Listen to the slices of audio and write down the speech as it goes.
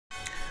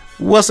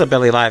What's up,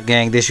 LA Live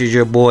gang? This is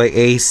your boy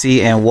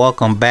AC, and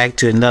welcome back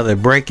to another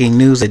breaking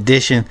news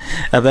edition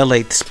of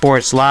LA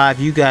Sports Live.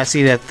 You guys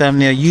see that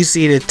thumbnail? You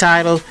see the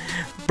title?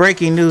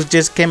 Breaking news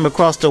just came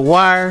across the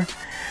wire.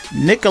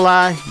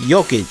 Nikola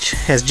Jokić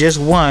has just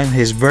won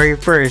his very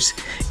first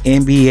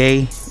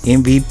NBA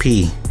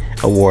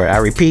MVP award. I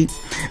repeat,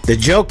 the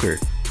Joker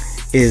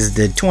is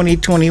the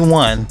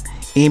 2021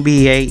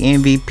 NBA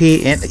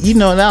MVP. And you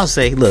know, and I'll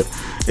say, look,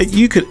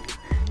 you could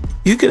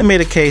have made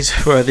a case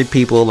for other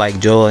people like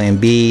Joel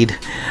Embiid.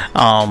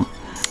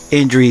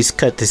 Injuries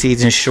cut the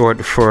season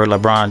short for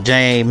LeBron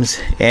James,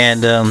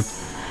 and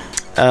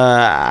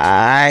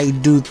I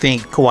do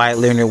think Kawhi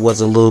Leonard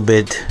was a little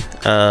bit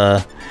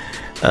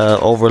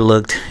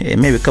overlooked,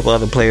 and maybe a couple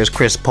other players,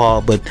 Chris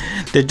Paul. But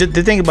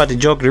the thing about the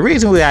Joker, the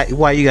reason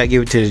why you gotta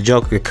give it to the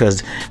Joker,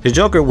 because the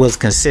Joker was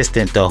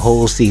consistent the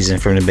whole season,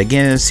 from the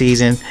beginning of the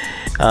season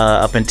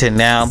up until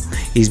now.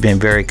 He's been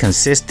very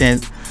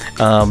consistent.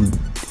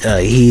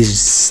 He's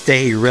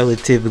stayed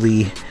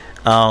relatively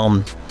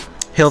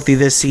healthy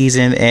this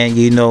season, and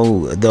you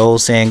know the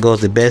old saying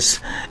goes, the best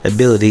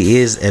ability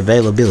is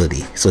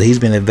availability. So he's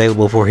been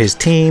available for his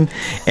team,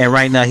 and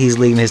right now he's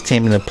leading his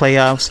team in the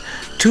playoffs.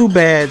 Too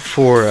bad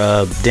for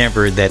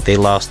Denver that they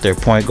lost their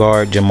point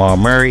guard Jamal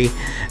Murray.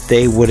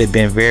 They would have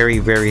been very,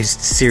 very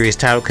serious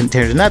title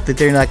contenders. Not that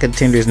they're not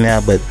contenders now,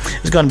 but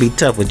it's going to be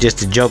tough with just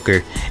the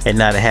Joker and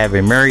not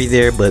having Murray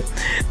there. But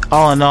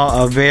all in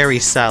all, a very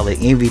solid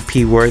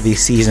MVP worthy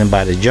season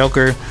by the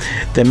Joker.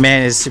 The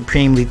man is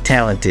supremely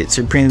talented,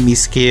 supremely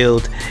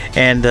skilled,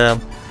 and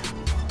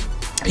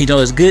you know,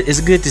 it's good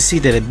to see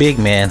that a big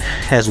man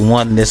has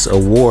won this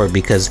award,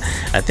 because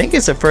I think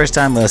it's the first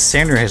time a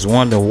center has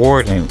won the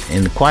award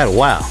in quite a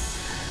while.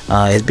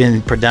 It's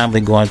been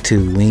predominantly going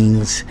to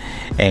wings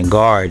and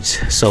guards.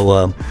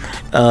 So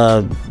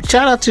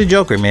shout out to the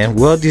Joker, man.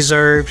 Well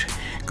deserved.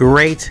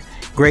 Great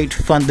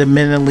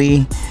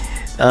fundamentally.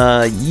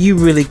 You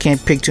really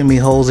can't pick too many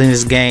holes in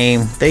his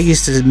game. They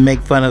used to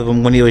make fun of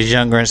him when he was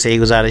younger and say he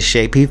was out of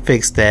shape. He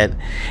fixed that,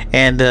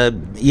 and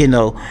you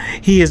know,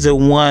 he's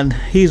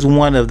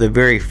one of the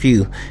very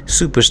few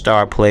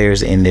superstar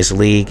players in this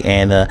league.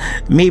 And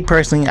me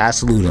personally, I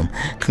salute him.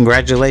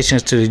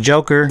 Congratulations to the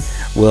Joker.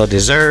 Well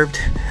deserved.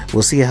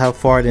 We'll see how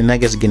far the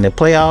Nuggets get in the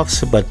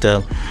playoffs, but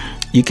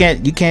you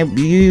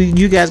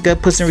guys got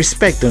to put some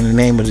respect on the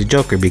name of the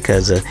Joker,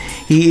 because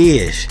he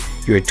is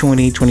your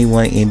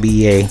 2021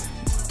 NBA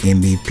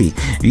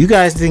MVP. You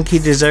guys think he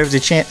deserves the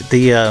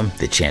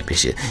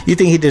championship? You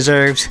think he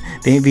deserves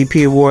the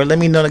MVP award? Let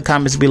me know in the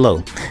comments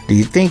below. Do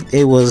you think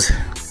it was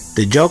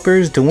the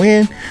Joker's to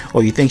win,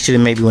 or you think should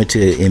have maybe went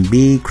to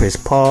Embiid, Chris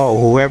Paul,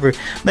 or whoever?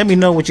 Let me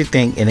know what you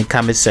think in the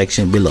comment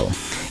section below.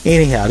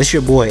 Anyhow, this is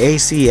your boy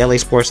AC, LA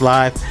Sports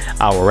Live.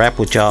 I will wrap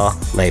with y'all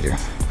later.